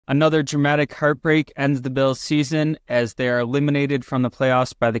Another dramatic heartbreak ends the Bills' season as they are eliminated from the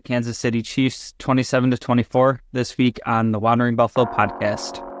playoffs by the Kansas City Chiefs 27-24 this week on the Wandering Buffalo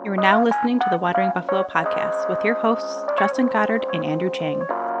podcast. You are now listening to the Wandering Buffalo podcast with your hosts, Justin Goddard and Andrew Chang.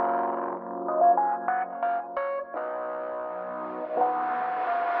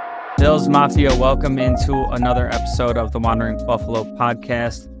 Bills Mafia, welcome into another episode of the Wandering Buffalo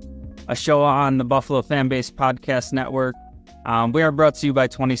podcast, a show on the Buffalo Fanbase Podcast Network. We are brought to you by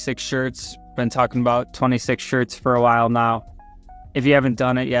 26 Shirts. Been talking about 26 Shirts for a while now. If you haven't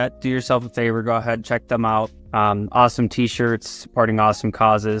done it yet, do yourself a favor. Go ahead, check them out. Awesome t-shirts supporting awesome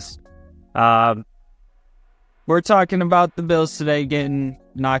causes. We're talking about the Bills today getting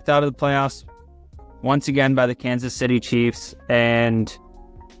knocked out of the playoffs once again by the Kansas City Chiefs, and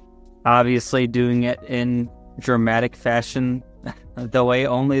obviously doing it in dramatic fashion, the way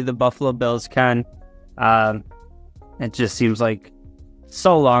only the Buffalo Bills can. It just seems like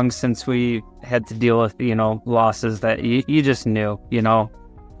so long since we had to deal with, losses that you just knew,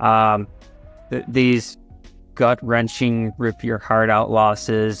 these gut-wrenching, rip-your-heart-out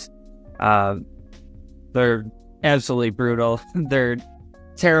losses. They're absolutely brutal. They're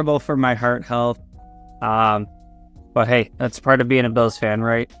terrible for my heart health. But hey, that's part of being a Bills fan,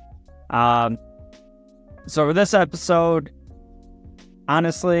 right? So for this episode,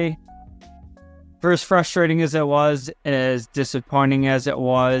 honestly, for as frustrating as it was, as disappointing as it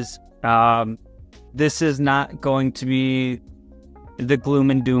was, this is not going to be the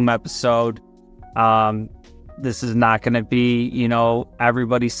gloom and doom episode. This is not going to be,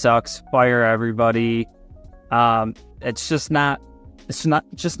 everybody sucks, fire everybody. It's just not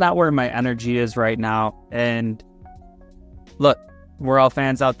where my energy is right now. And look, we're all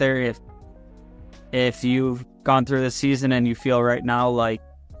fans out there. If you've gone through this season and you feel right now like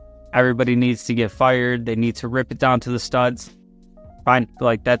everybody needs to get fired, they need to rip it down to the studs, fine.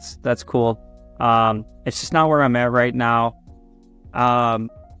 Like that's cool. It's just not where I'm at right now. I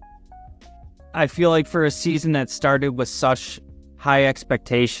feel like for a season that started with such high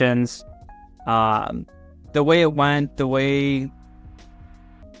expectations, the way it went, the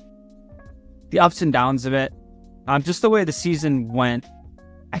ups and downs of it, just the way the season went,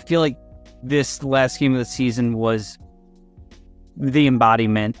 I feel like this last game of the season was the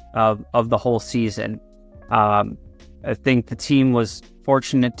embodiment of the whole season. I think the team was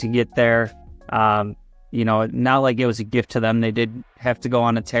fortunate to get there. Not like it was a gift to them. They did have to go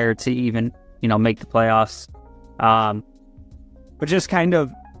on a tear to even, make the playoffs. But just kind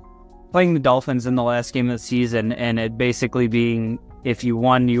of playing the Dolphins in the last game of the season, and it basically being, if you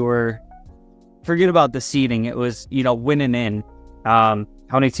won, forget about the seeding. It was, winning in. How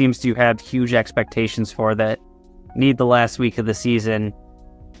many teams do you have huge expectations for that need the last week of the season,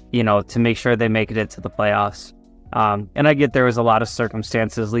 to make sure they make it into the playoffs? And I get there was a lot of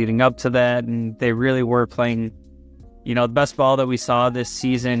circumstances leading up to that, and they really were playing, the best ball that we saw this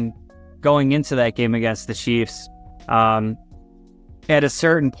season going into that game against the Chiefs. At a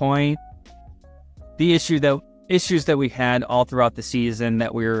certain point, the issues that we had all throughout the season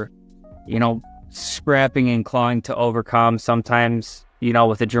that we were, scrapping and clawing to overcome, sometimes,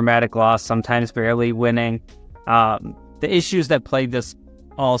 with a dramatic loss, sometimes barely winning. The issues that plagued us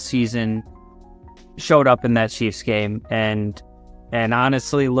all season showed up in that Chiefs game, and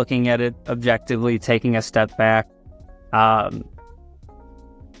honestly, looking at it objectively, taking a step back,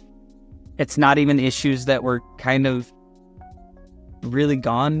 it's not even issues that were kind of really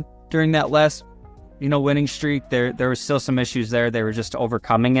gone during that last, winning streak. There were still some issues there. They were just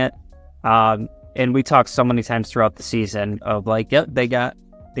overcoming it. And we talked so many times throughout the season of like, yep, they got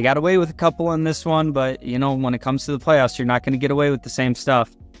away with a couple in this one, but when it comes to the playoffs, you're not going to get away with the same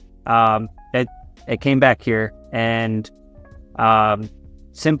stuff. It came back here, and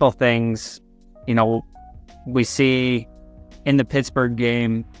simple things, we see in the Pittsburgh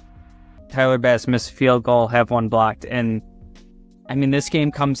game, Tyler Bass missed a field goal, have one blocked, and I mean, this game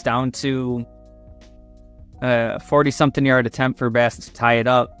comes down to a 40-something yard attempt for Bass to tie it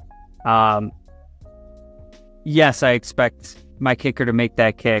up. Yes, I expect my kicker to make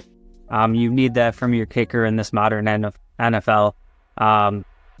that kick. You need that from your kicker in this modern NFL.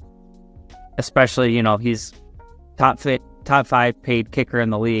 Especially, he's top 5 paid kicker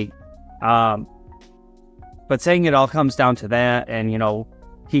in the league. But saying it all comes down to that, and,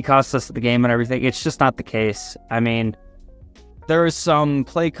 he cost us the game and everything, it's just not the case. I mean, there was some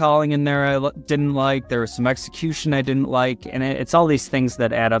play calling in there I didn't like. There was some execution I didn't like. And it's all these things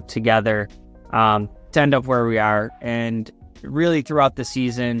that add up together to end up where we are. And really throughout the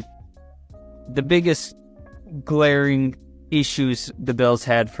season, the biggest glaring issues the Bills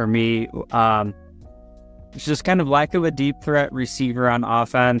had for me it's just kind of lack of a deep threat receiver on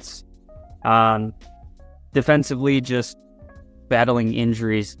offense. Defensively, just battling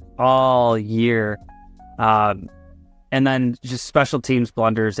injuries all year. And then just special teams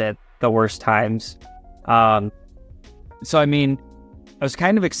blunders at the worst times. So, I mean, I was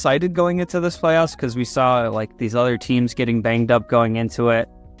kind of excited going into this playoffs because we saw like these other teams getting banged up going into it.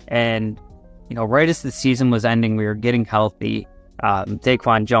 And, you know, right as the season was ending, we were getting healthy.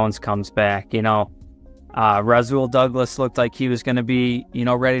 Daquan Jones comes back, you know. Rasul Douglas looked like he was going to be, you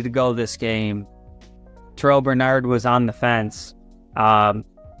know, ready to go this game. Terrell Bernard was on the fence.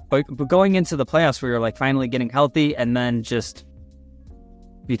 But going into the playoffs, we were like finally getting healthy, and then just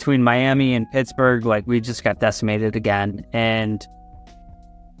between Miami and Pittsburgh, like we just got decimated again. And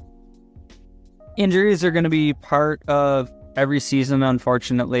injuries are going to be part of every season,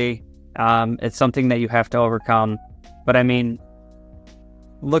 unfortunately. It's something that you have to overcome. But I mean,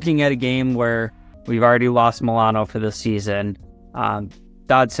 looking at a game where we've already lost Milano for the season,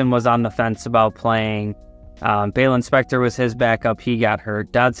 Dodson was on the fence about playing. Balin Spector was his backup. He got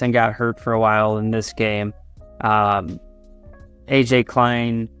hurt. Dodson got hurt for a while in this game. AJ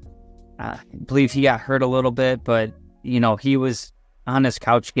Klein, I believe he got hurt a little bit, but, you know, he was on his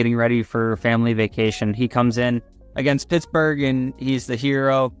couch getting ready for family vacation. He comes in against Pittsburgh, and he's the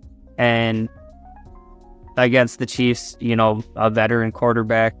hero. And against the Chiefs, you know, a veteran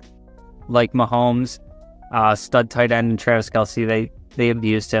quarterback like Mahomes, stud tight end and Travis Kelce, they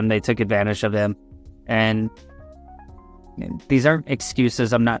abused him. They took advantage of him. And these aren't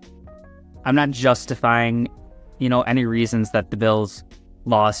excuses. I'm not justifying, you know, any reasons that the Bills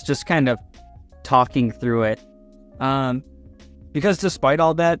lost. Just kind of talking through it. Because despite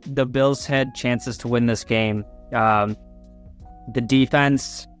all that, the Bills had chances to win this game. The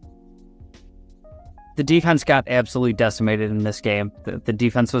defense got absolutely decimated in this game. The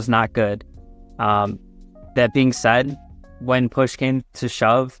defense was not good. That being said, when push came to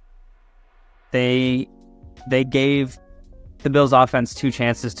shove, they gave the Bills offense 2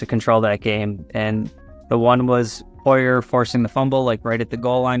 chances to control that game. And the one was Hoyer forcing the fumble, like right at the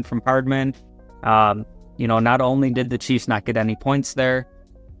goal line from Hardman. You know, not only did the Chiefs not get any points there,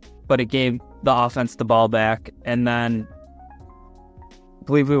 but it gave the offense the ball back. And then I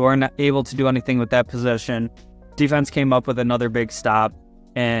believe we weren't able to do anything with that possession. Defense came up with another big stop.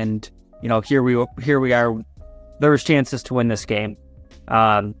 And, you know, here we are. There was chances to win this game.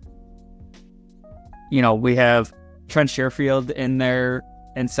 You know, we have Trent Sherfield in there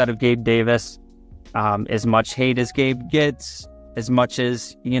instead of Gabe Davis. As much hate as Gabe gets, as much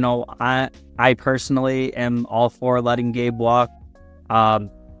as, you know, I personally am all for letting Gabe walk. You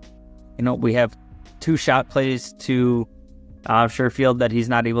know, we have 2 shot plays to Sherfield that he's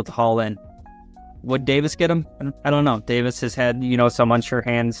not able to haul in. Would Davis get him? I don't know. Davis has had, you know, some unsure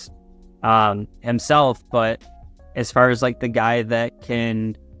hands himself, but as far as like the guy that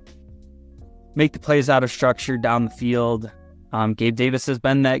can make the plays out of structure down the field, Gabe Davis has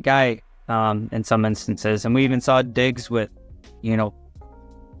been that guy in some instances. And we even saw Diggs with, you know,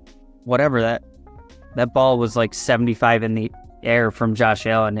 whatever, that ball was like 75 in the air from Josh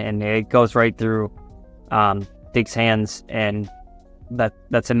Allen, and it goes right through Diggs' hands. And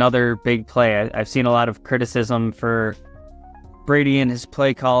that's another big play. I've seen a lot of criticism for Brady and his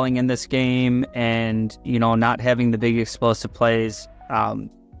play calling in this game, and, you know, not having the big explosive plays.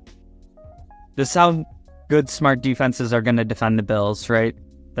 This is how good, smart defenses are going to defend the Bills, right?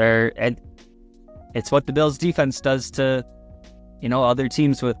 It's what the Bills defense does to, you know, other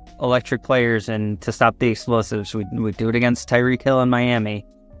teams with electric players and to stop the explosives. We do it against Tyreek Hill in Miami.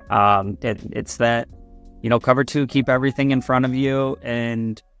 It's that, you know, cover 2, keep everything in front of you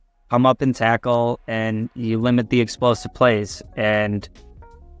and come up and tackle, and you limit the explosive plays. And,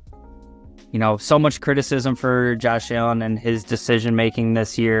 you know, so much criticism for Josh Allen and his decision-making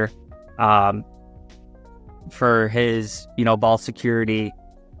this year, for his, you know, ball security.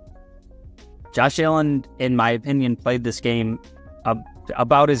 Josh Allen, in my opinion, played this game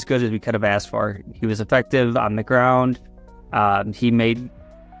about as good as we could have asked for. He was effective on the ground. He made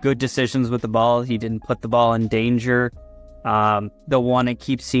good decisions with the ball. He didn't put the ball in danger. The one I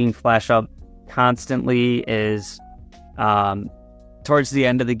keep seeing flash up constantly is towards the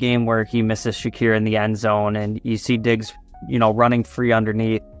end of the game where he misses Shakir in the end zone, and you see Diggs, you know, running free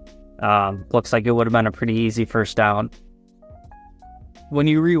underneath. Looks like it would have been a pretty easy first down. When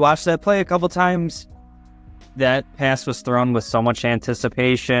you rewatch that play a couple times, that pass was thrown with so much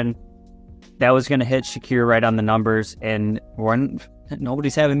anticipation. That was going to hit Shakir right on the numbers, and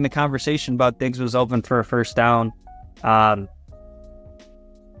nobody's having the conversation about Diggs was open for a first down.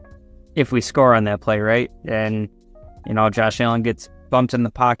 If we score on that play, right? And, you know, Josh Allen gets bumped in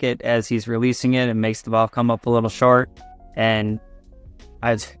the pocket as he's releasing it and makes the ball come up a little short. And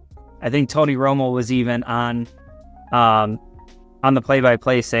I think Tony Romo was even on the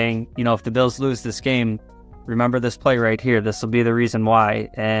play-by-play saying, if the Bills lose this game, remember this play right here. This will be the reason why.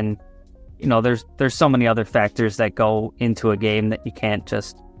 And there's so many other factors that go into a game that you can't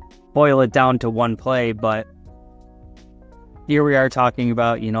just boil it down to one play. But here we are talking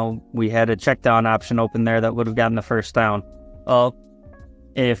about, we had a check down option open there that would have gotten the first down. Well,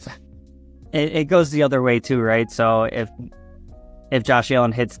 if it goes the other way too, right? So if Josh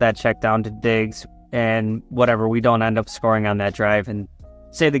Allen hits that check down to Diggs and whatever, we don't end up scoring on that drive and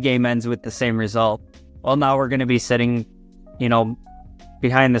say the game ends with the same result. Well, now we're going to be sitting,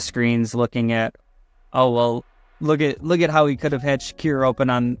 behind the screens looking at, look at how he could have had Shakir open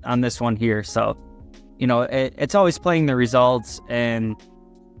on this one here. So, it's always playing the results. And,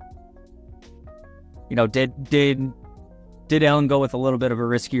 did Allen go with a little bit of a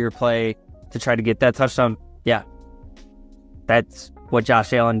riskier play to try to get that touchdown? Yeah. That's what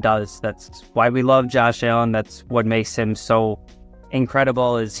Josh Allen does. That's why we love Josh Allen. That's what makes him so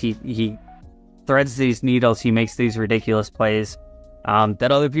incredible, is he threads these needles. He makes these ridiculous plays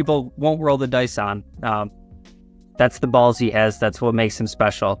that other people won't roll the dice on. That's the balls he has. That's what makes him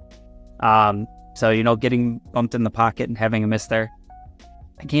special. So, getting bumped in the pocket and having a miss there,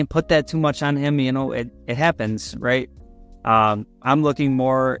 I can't put that too much on him. It happens, right? I'm looking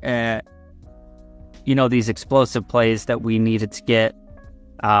more at, these explosive plays that we needed to get.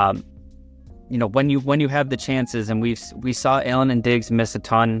 When you have the chances, and we saw Allen and Diggs miss a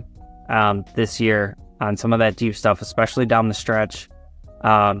ton this year on some of that deep stuff, especially down the stretch.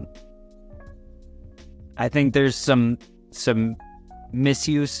 I think there's some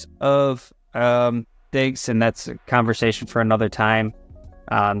misuse of Diggs, and that's a conversation for another time.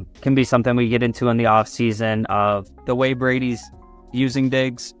 Can be something we get into in the off season of the way Brady's using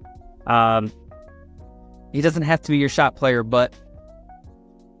Diggs. He doesn't have to be your shot player, but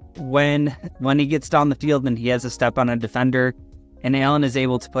when he gets down the field and he has a step on a defender, and Allen is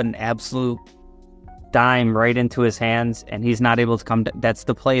able to put an absolute dime right into his hands, and he's not able to come that's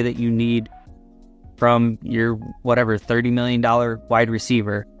the play that you need from your $30 million wide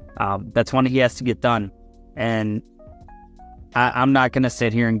receiver. That's one he has to get done. And I'm not going to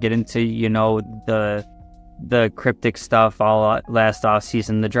sit here and get into, the cryptic stuff all last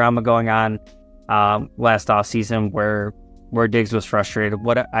offseason, the drama going on last offseason where Diggs was frustrated.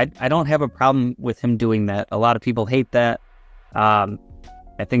 I don't have a problem with him doing that. A lot of people hate that. I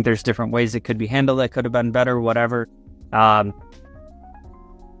think there's different ways it could be handled that could have been better, whatever.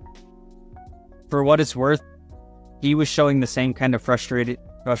 For what it's worth, he was showing the same kind of frustration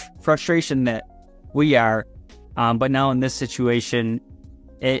that we are. But now in this situation,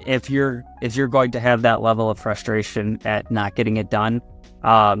 if you're going to have that level of frustration at not getting it done,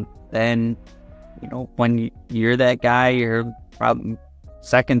 then when you're that guy, you're probably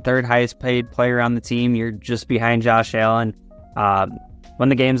second, third highest paid player on the team. You're just behind Josh Allen. When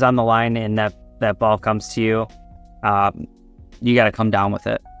the game's on the line and that ball comes to you, you got to come down with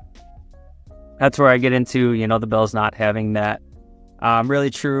it. That's where I get into, the Bills not having that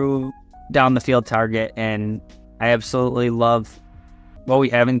really true down the field target. And I absolutely love what we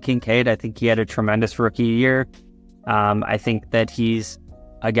have in Kincaid. I think he had a tremendous rookie year. I think that he's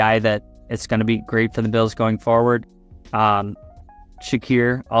a guy that it's going to be great for the Bills going forward.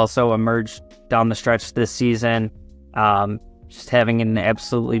 Shakir also emerged down the stretch this season, just having an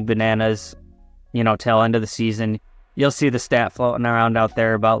absolutely bananas, tail end of the season. You'll see the stat floating around out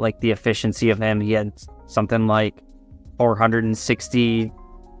there about like the efficiency of him. He had something like 460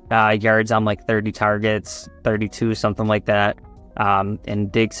 yards on like 30 targets, 32, something like that.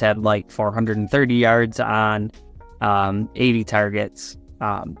 And Diggs had like 430 yards on 80 targets.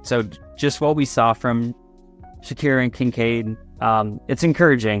 So just what we saw from Shakir and Kincaid, it's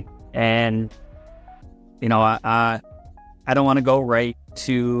encouraging. And, I don't want to go right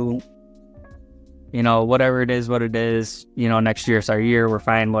to, whatever it is, what it is, next year's our year, we're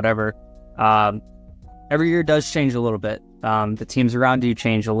fine, whatever. Every year does change a little bit. The teams around you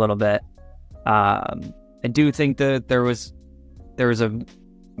change a little bit. I do think that there was a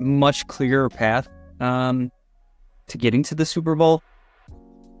much clearer path to getting to the Super Bowl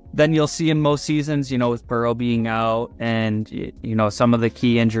than you'll see in most seasons, with Burrow being out and, some of the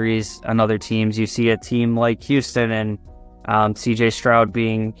key injuries on other teams. You see a team like Houston and CJ Stroud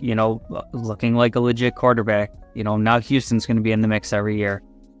being, looking like a legit quarterback. Now Houston's going to be in the mix every year.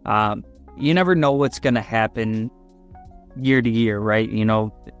 You never know what's going to happen year to year, right?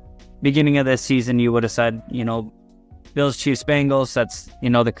 Beginning of this season, you would have said, Bills, Chiefs, Bengals, that's,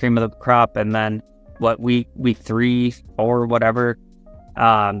 the cream of the crop. And then week 3 or whatever,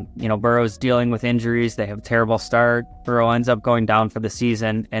 Burrow's dealing with injuries. They have a terrible start. Burrow ends up going down for the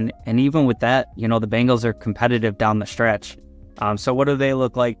season. And even with that, the Bengals are competitive down the stretch. So what do they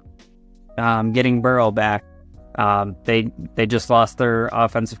look like getting Burrow back? They just lost their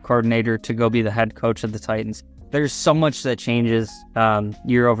offensive coordinator to go be the head coach of the Titans. There's so much that changes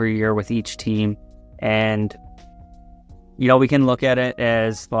year over year with each team. And, we can look at it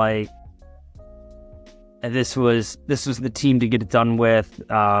as like, this was the team to get it done with.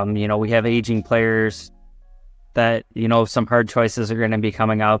 We have aging players that, some hard choices are going to be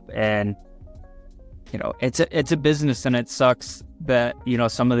coming up, and, it's a business, and it sucks that,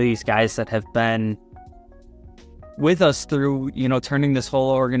 some of these guys that have been with us through, turning this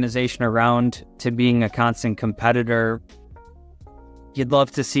whole organization around to being a constant competitor, you'd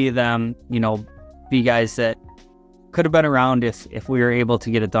love to see them, be guys that could have been around if we were able to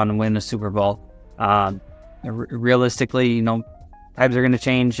get it done and win the Super Bowl. Realistically, times are going to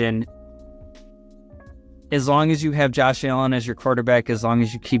change, and as long as you have Josh Allen as your quarterback, as long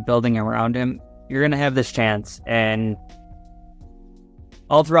as you keep building around him, you're going to have this chance. And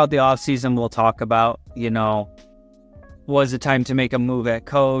all throughout the offseason, we'll talk about, was it time to make a move at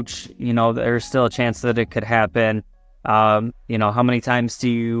coach? There's still a chance that it could happen. How many times do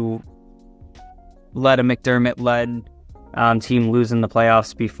you let a McDermott-led team lose in the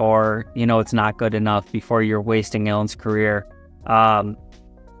playoffs before it's not good enough, before you're wasting Allen's career?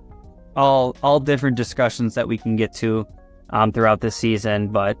 All different discussions that we can get to throughout this season,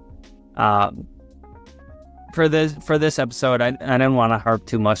 but for this episode, I didn't want to harp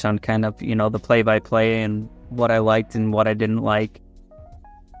too much on kind of the play-by-play and what I liked and what I didn't like.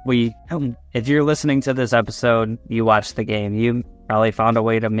 If you're listening to this episode, you watched the game, you probably found a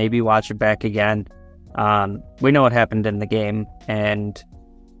way to maybe watch it back again. We know what happened in the game, and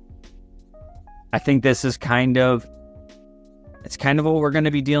I think this is kind of what we're going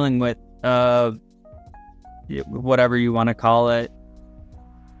to be dealing with, whatever you want to call it,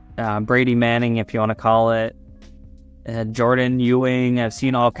 Brady Manning, if you want to call it, Jordan Ewing. I've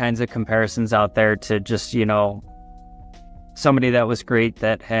seen all kinds of comparisons out there to just, somebody that was great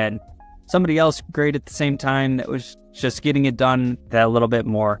that had somebody else great at the same time that was just getting it done that little bit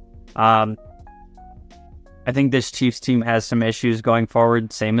more. I think this Chiefs team has some issues going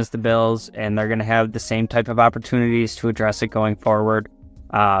forward, same as the Bills, and they're going to have the same type of opportunities to address it going forward.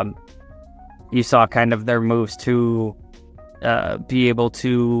 You saw kind of their moves to be able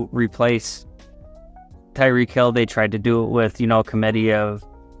to replace Tyreek Hill. They tried to do it with, a committee of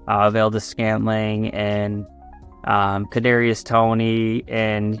Valdez-Scantling and Kadarius Toney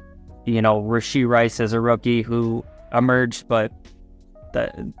and, Rashee Rice as a rookie who emerged, but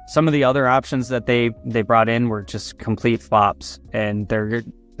some of the other options that they brought in were just complete flops, and they're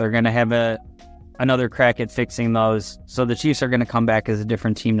going to have another crack at fixing those. So the Chiefs are going to come back as a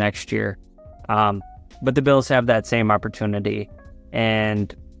different team next year. But the Bills have that same opportunity,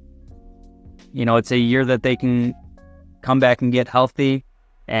 and it's a year that they can come back and get healthy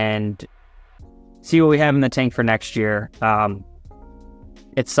and see what we have in the tank for next year.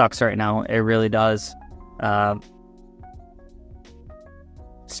 It sucks right now. It really does.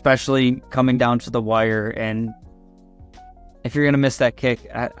 Especially coming down to the wire, and if you're going to miss that kick,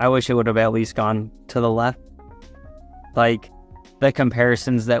 I wish it would have at least gone to the left. Like, the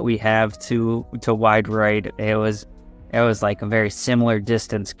comparisons that we have to wide right, it was like a very similar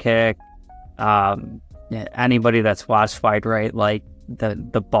distance kick. Anybody that's watched wide right, like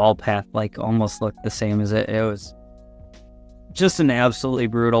the ball path like almost looked the same as it. It was just an absolutely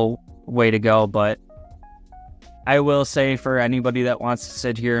brutal way to go. But I will say, for anybody that wants to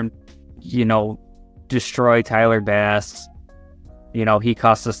sit here and, destroy Tyler Bass, he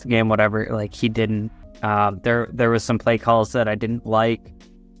cost us the game, whatever, like, he didn't. There was some play calls that I didn't like.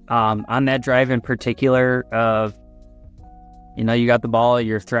 On that drive in particular of, you got the ball,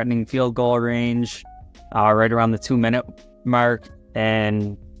 you're threatening field goal range, right around the 2-minute mark,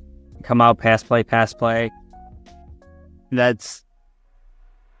 and come out pass play. That's,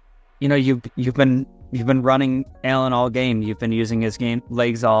 you've been running Allen all game. You've been using his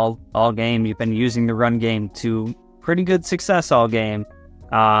legs all game. You've been using the run game to pretty good success all game.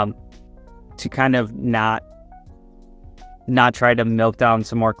 To kind of not try to milk down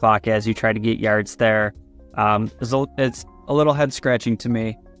some more clock as you try to get yards there. It's a little head scratching to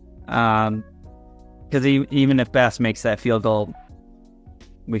me. Because even if Bass makes that field goal,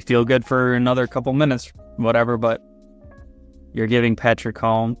 we feel good for another couple minutes, whatever, but you're giving Patrick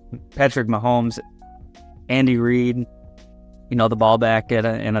Mahomes, Andy Reid, the ball back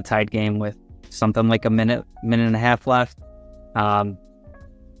in a tied game with something like a minute and a half left.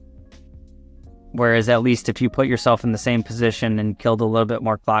 Whereas at least if you put yourself in the same position and killed a little bit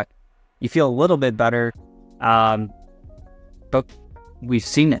more clock, you feel a little bit better. But we've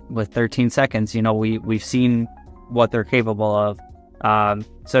seen it with 13 seconds. We've seen what they're capable of.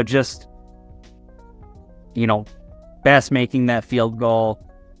 So just, Bass making that field goal,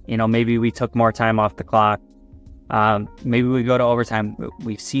 maybe we took more time off the clock. Maybe we go to overtime.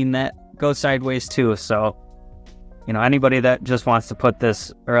 We've seen that go sideways too. So, anybody that just wants to put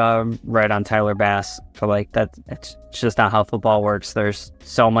this right on Tyler Bass for like that, it's just not how football works. There's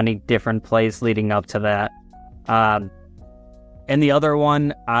so many different plays leading up to that. And the other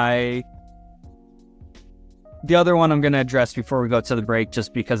one I'm going to address before we go to the break,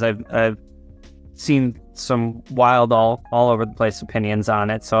 just because I've seen some wild all over the place opinions on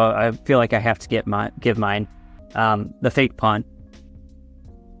it. So I feel like I have to give mine. The fake punt.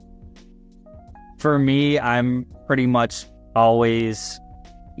 For me, I'm pretty much always,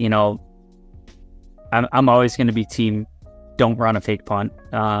 I'm always going to be team don't run a fake punt.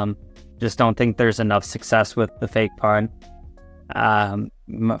 Just don't think there's enough success with the fake punt.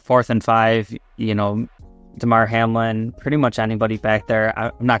 4th and 5, DeMar Hamlin, pretty much anybody back there,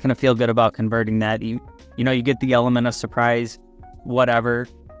 I'm not going to feel good about converting that. You get the element of surprise, whatever.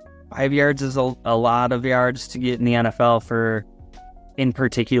 5 yards is a lot of yards to get in the NFL for, in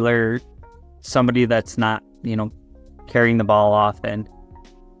particular, somebody that's not, carrying the ball off. And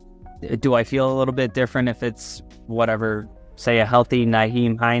do I feel a little bit different if it's whatever, say a healthy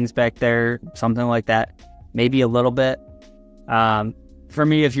Nyheim Hines back there, something like that? Maybe a little bit. For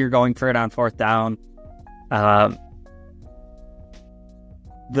me, if you're going for it on 4th down,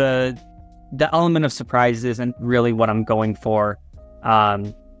 the element of surprise isn't really what I'm going for.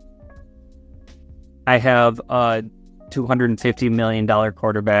 I have a $250 million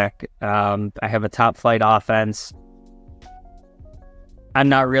quarterback. I have a top flight offense. I'm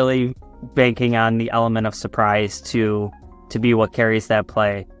not really banking on the element of surprise to be what carries that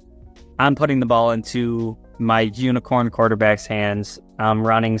play. I'm putting the ball into my unicorn quarterback's hands. I'm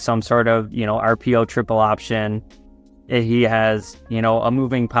running some sort of, RPO triple option. He has, a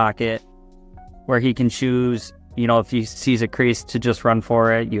moving pocket where he can choose, if he sees a crease to just run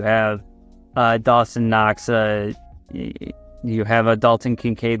for it. You have Dawson Knox, you have a Dalton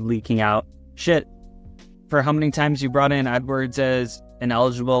Kincaid leaking out. Shit, for how many times you brought in Edwards as an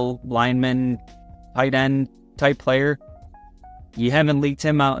eligible lineman, tight end type player, you haven't leaked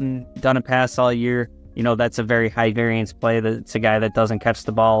him out and done a pass all year. That's a very high variance play. That's a guy that doesn't catch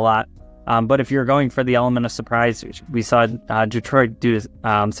the ball a lot. But if you're going for the element of surprise, we saw Detroit do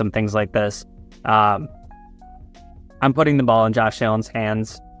some things like this. I'm putting the ball in Josh Allen's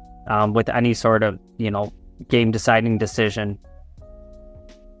hands with any sort of, game-deciding decision.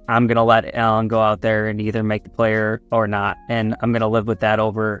 I'm going to let Allen go out there and either make the player or not, and I'm going to live with that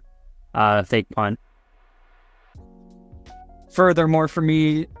over fake punt. Furthermore, for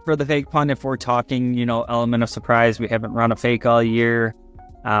me, for the fake punt, if we're talking, element of surprise, we haven't run a fake all year,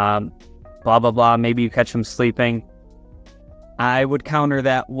 blah, blah, blah, maybe you catch him sleeping. I would counter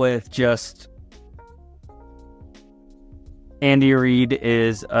that with just Andy Reid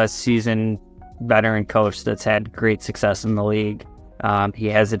is a seasoned veteran coach that's had great success in the league. He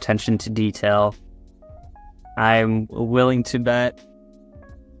has attention to detail. I'm willing to bet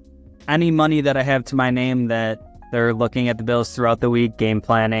any money that I have to my name that they're looking at the Bills throughout the week, game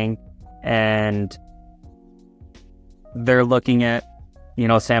planning, and they're looking at,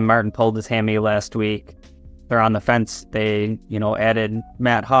 Sam Martin pulled his hammy last week. They're on the fence. They, added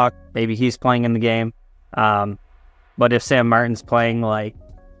Matt Hawk. Maybe he's playing in the game. But if Sam Martin's playing,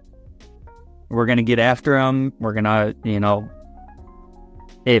 we're going to get after him. We're going to,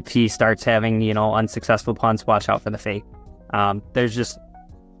 if he starts having, unsuccessful punts, watch out for the fake. There's just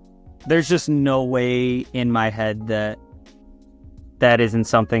no way in my head that isn't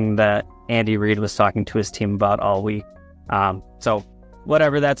something that Andy Reid was talking to his team about all week. So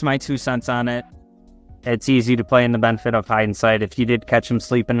whatever, that's my 2 cents on it. It's easy to play in the benefit of hindsight. If you did catch him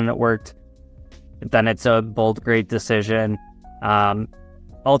sleeping and it worked, then it's a bold, great decision.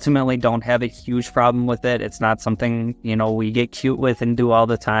 Ultimately, don't have a huge problem with it. It's not something, we get cute with and do all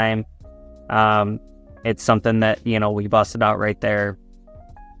the time. It's something that, we busted out right there.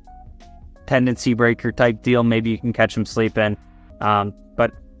 Tendency breaker type deal. Maybe you can catch him sleeping.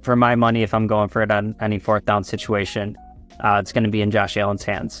 But for my money, if I'm going for it on any 4th down situation, it's going to be in Josh Allen's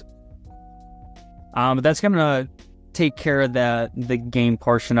hands. But that's going to take care of the game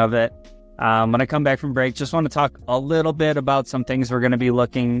portion of it. When I come back from break, just want to talk a little bit about some things we're going to be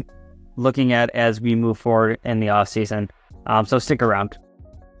looking at as we move forward in the offseason. So stick around.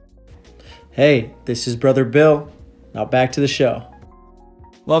 Hey, this is Brother Bill. Now back to the show.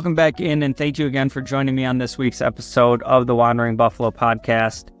 Welcome back in, and thank you again for joining me on this week's episode of the Wandering Buffalo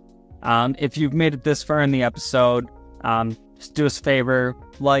podcast. If you've made it this far in the episode, just do us a favor,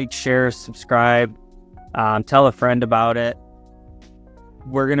 like, share, subscribe, tell a friend about it.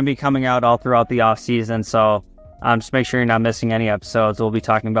 We're going to be coming out all throughout the off season, so just make sure you're not missing any episodes. We'll be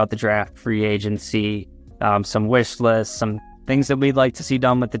talking about the draft, free agency, some wish lists, some things that we'd like to see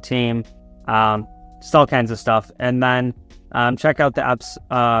done with the team, just all kinds of stuff. And then check out the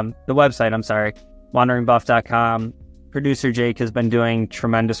website, wanderingbuff.com. Producer Jake has been doing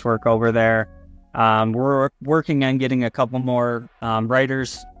tremendous work over there. We're working on getting a couple more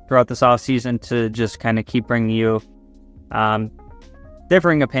writers throughout this off season to just kind of keep bringing you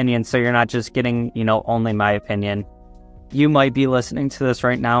differing opinions, so you're not just getting, only my opinion. You might be listening to this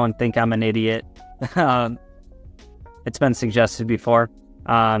right now and think I'm an idiot. It's been suggested before.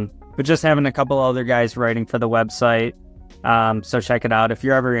 But just having a couple other guys writing for the website. So check it out. If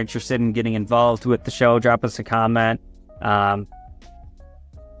you're ever interested in getting involved with the show, drop us a comment.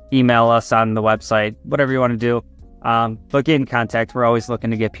 Email us on the website, whatever you want to do. But get in contact. We're always looking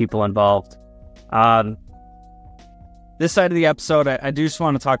to get people involved. This side of the episode, I do just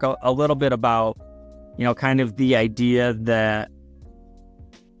want to talk a little bit about, kind of the idea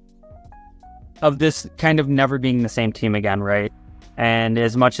of this kind of never being the same team again, right? And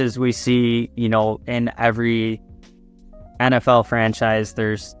as much as we see, in every NFL franchise,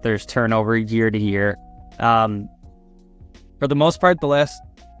 there's turnover year to year. For the most part, the last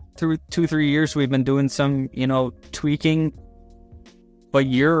 2-3 years, we've been doing some, tweaking, but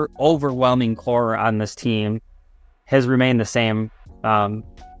your overwhelming core on this team has remained the same for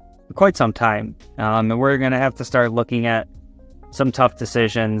quite some time. And we're going to have to start looking at some tough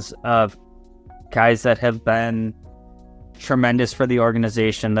decisions of guys that have been tremendous for the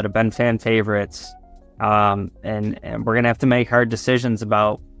organization, that have been fan favorites. And we're going to have to make hard decisions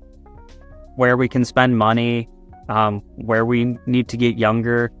about where we can spend money, where we need to get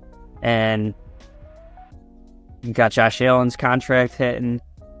younger. And you got Josh Allen's contract hitting.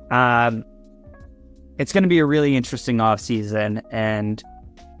 It's going to be a really interesting offseason, and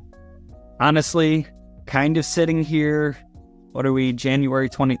honestly, kind of sitting here, what are we, January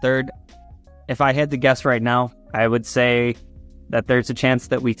 23rd? If I had to guess right now, I would say that there's a chance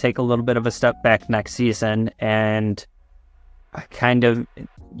that we take a little bit of a step back next season, and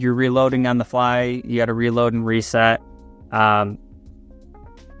you're reloading on the fly. You got to reload and reset. Part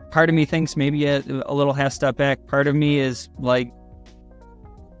of me thinks maybe a little half step back. Part of me is like,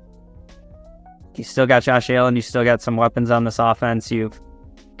 you still got Josh Allen, you still got some weapons on this offense. You've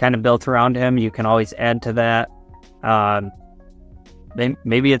kind of built around him. You can always add to that.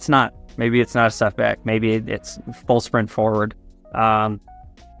 Maybe it's not. Maybe it's not a step back. Maybe it's full sprint forward. A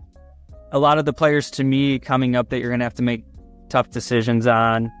lot of the players, to me, coming up that you're going to have to make tough decisions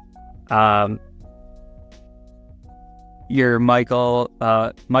on. Your Micah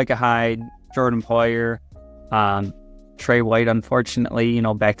Hyde, Jordan Poyer, Trey White, unfortunately,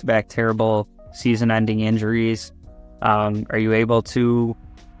 back-to-back terrible season-ending injuries. Are you able to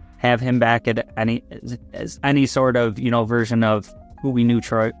have him back at any sort of, version of who we knew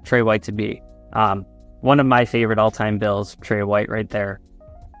Trey White to be? One of my favorite all-time Bills, Trey White, right there.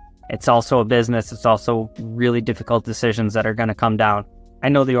 It's also a business. It's also really difficult decisions that are going to come down. I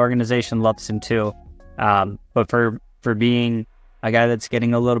know the organization loves him too, but for being a guy that's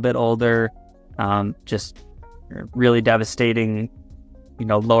getting a little bit older, just really devastating,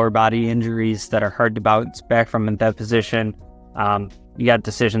 lower body injuries that are hard to bounce back from in that position. You got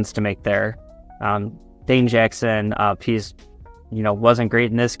decisions to make there. Dane Jackson, he's, wasn't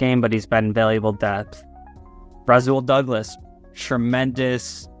great in this game, but he's been valuable depth. Rasul Douglas,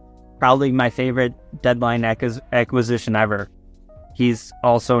 tremendous, probably my favorite deadline acquisition ever. He's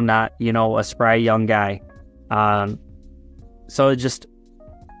also not, a spry young guy. So just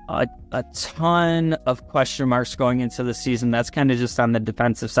a ton of question marks going into the season. That's kind of just on the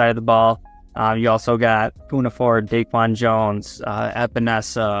defensive side of the ball. You also got Poona Ford, Daquan Jones,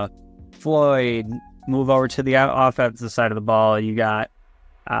 Epinesa, Floyd. Move over to the offensive side of the ball. You got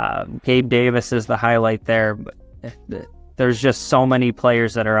Gabe Davis is the highlight there. But there's just so many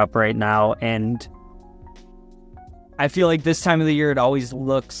players that are up right now, and I feel like this time of the year it always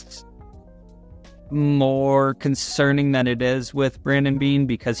looks more concerning than it is with Brandon Beane,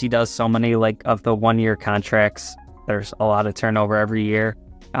 because he does so many of the 1-year contracts. There's a lot of turnover every year.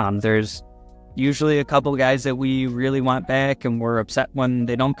 There's usually a couple guys that we really want back, and we're upset when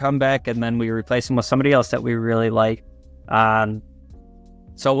they don't come back, and then we replace them with somebody else that we really like.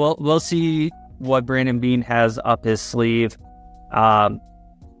 So we'll see what Brandon Beane has up his sleeve. But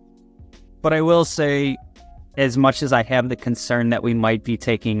I will say, as much as I have the concern that we might be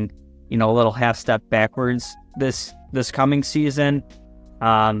taking, a little half step backwards this coming season,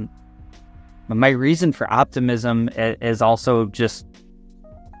 my reason for optimism is also just,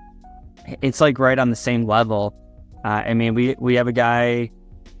 it's like right on the same level. We have a guy,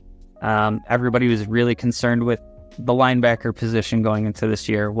 everybody was really concerned with the linebacker position going into this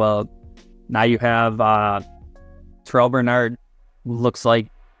year. Well, now you have Terrell Bernard, who looks like,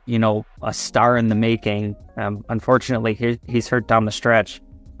 a star in the making. Unfortunately, he's hurt down the stretch.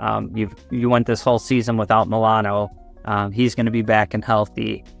 You went this whole season without Milano. He's going to be back and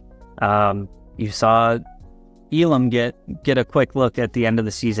healthy. You saw Elam get a quick look at the end of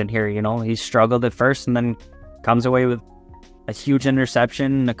the season here. He struggled at first and then comes away with a huge interception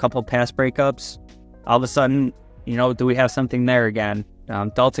and a couple pass breakups. All of a sudden, do we have something there again?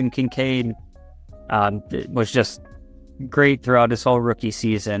 Dalton Kincaid was just great throughout his whole rookie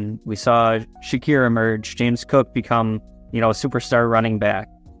season. We saw Shakir emerge, James Cook become, a superstar running back.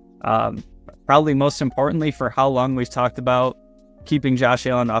 Probably most importantly, for how long we've talked about keeping Josh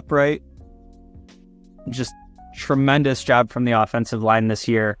Allen upright, just tremendous job from the offensive line this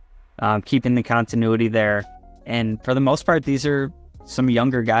year, keeping the continuity there. And for the most part, these are some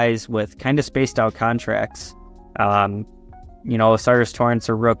younger guys with kind of spaced out contracts. Cyrus Torrance,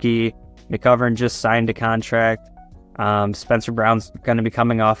 a rookie. McGovern just signed a contract. Spencer Brown's going to be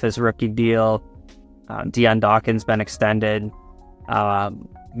coming off his rookie deal. Deion Dawkins been extended.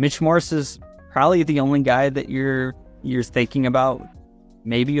 Mitch Morse is probably the only guy that you're thinking about.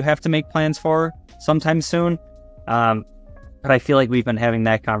 Maybe you have to make plans for sometime soon. But I feel like we've been having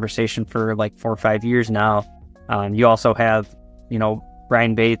that conversation for like 4 or 5 years now. You also have,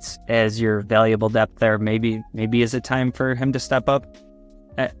 Brian Bates as your valuable depth there. Maybe is it time for him to step up?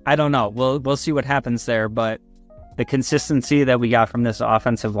 I don't know. We'll see what happens there. But the consistency that we got from this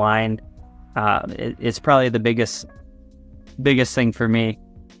offensive line, it's probably the biggest thing for me.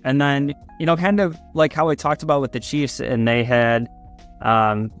 And then, kind of like how I talked about with the Chiefs, and they had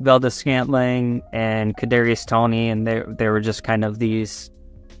Valdez Scantling and Kadarius Toney, and they were just kind of these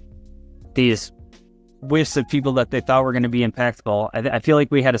whiffs of people that they thought were going to be impactful. I feel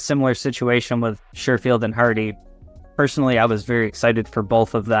like we had a similar situation with Sherfield and Hardy. Personally, I was very excited for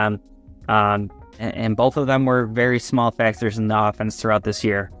both of them, and both of them were very small factors in the offense throughout this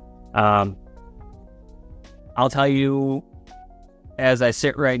year. I'll tell you, as I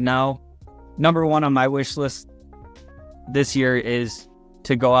sit right now, number one on my wish list this year is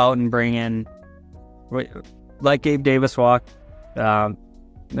to go out and bring in, let Gabe Davis walk.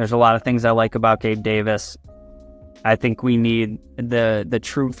 There's a lot of things I like about Gabe Davis. I think we need the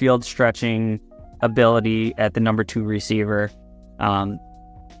true field stretching ability at the number 2 receiver.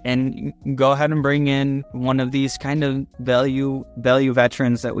 And go ahead and bring in one of these kind of value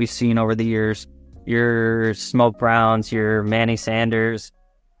veterans that we've seen over the years. Your Smoke Browns, your Manny Sanders.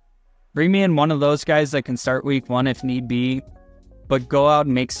 Bring me in one of those guys that can start week 1 if need be, but go out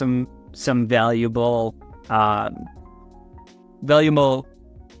and make some valuable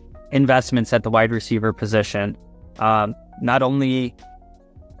investments at the wide receiver position. Not only,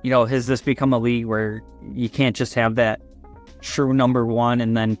 has this become a league where you can't just have that true number 1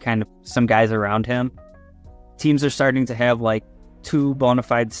 and then kind of some guys around him. Teams are starting to have like 2 bona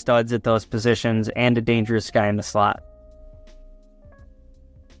fide studs at those positions and a dangerous guy in the slot.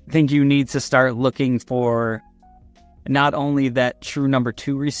 I think you need to start looking for not only that true number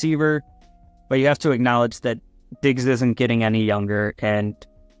 2 receiver, but you have to acknowledge that Diggs isn't getting any younger. And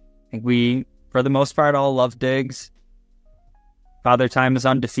I think we, for the most part, all love Diggs. Father Time is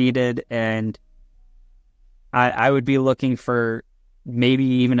undefeated, and I would be looking for maybe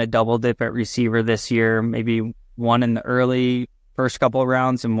even a double dip at receiver this year, maybe one in the early first couple of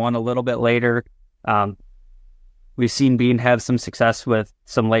rounds and one a little bit later. We've seen Bean have some success with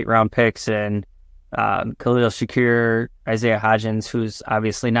some late round picks, and Khalil Shakir, Isaiah Hodgins, who's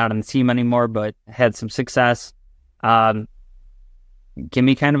obviously not on the team anymore, but had some success. Give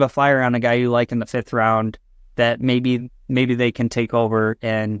me kind of a flyer on a guy you like in the 5th round that maybe they can take over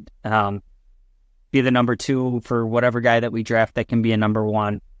and be the number 2 for whatever guy that we draft that can be a number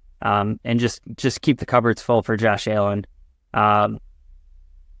 1, and just keep the cupboards full for Josh Allen. I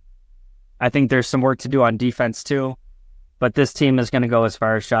think there's some work to do on defense too, but this team is going to go as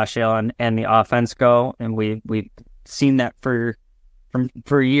far as Josh Allen and the offense go, and we've seen that for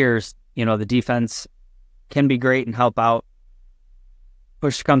years. The defense can be great and help out.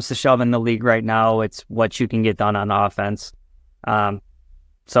 Push comes to shove in the league right now, it's what you can get done on offense.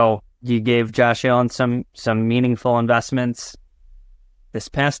 So you gave Josh Allen some meaningful investments this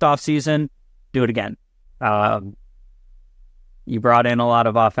past offseason. Do it again. You brought in a lot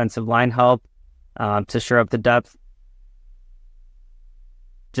of offensive line help. to shore up the depth.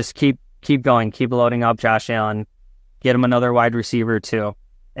 Just keep going, keep loading up Josh Allen, get him another wide receiver too.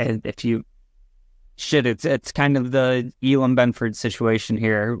 And if you it's kind of the Elam Benford situation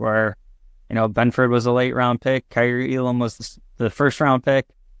here, where Benford was a late round pick, Kyrie Elam was the first round pick.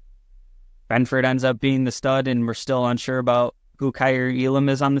 Benford ends up being the stud, and we're still unsure about who Kyrie Elam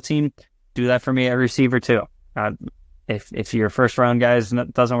is on the team. Do that for me at receiver too. If your first round guys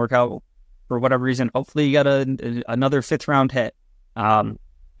doesn't work out for whatever reason, hopefully you got another 5th round hit.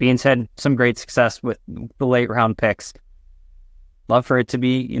 Beans had some great success with the late round picks. Love for it to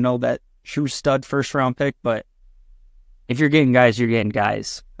be, that true stud first round pick, but if you're getting guys, you're getting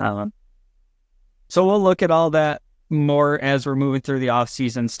guys. So we'll look at all that more as we're moving through the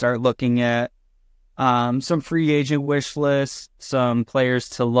offseason, start looking at some free agent wish lists, some players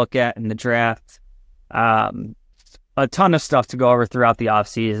to look at in the draft, a ton of stuff to go over throughout the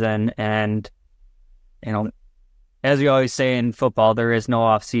offseason. And, as we always say in football, there is no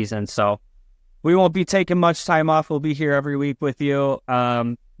offseason, so we won't be taking much time off. We'll be here every week with you.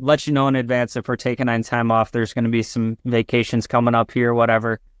 Let you know in advance if we're taking any time off. There's going to be some vacations coming up here,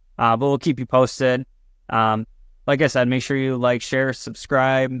 whatever. But we'll keep you posted. Like I said, make sure you like, share,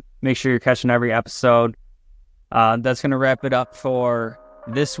 subscribe. Make sure you're catching every episode. That's going to wrap it up for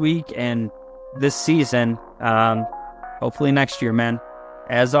this week and this season. Hopefully next year, man.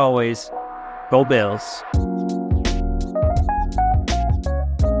 As always, go Bills.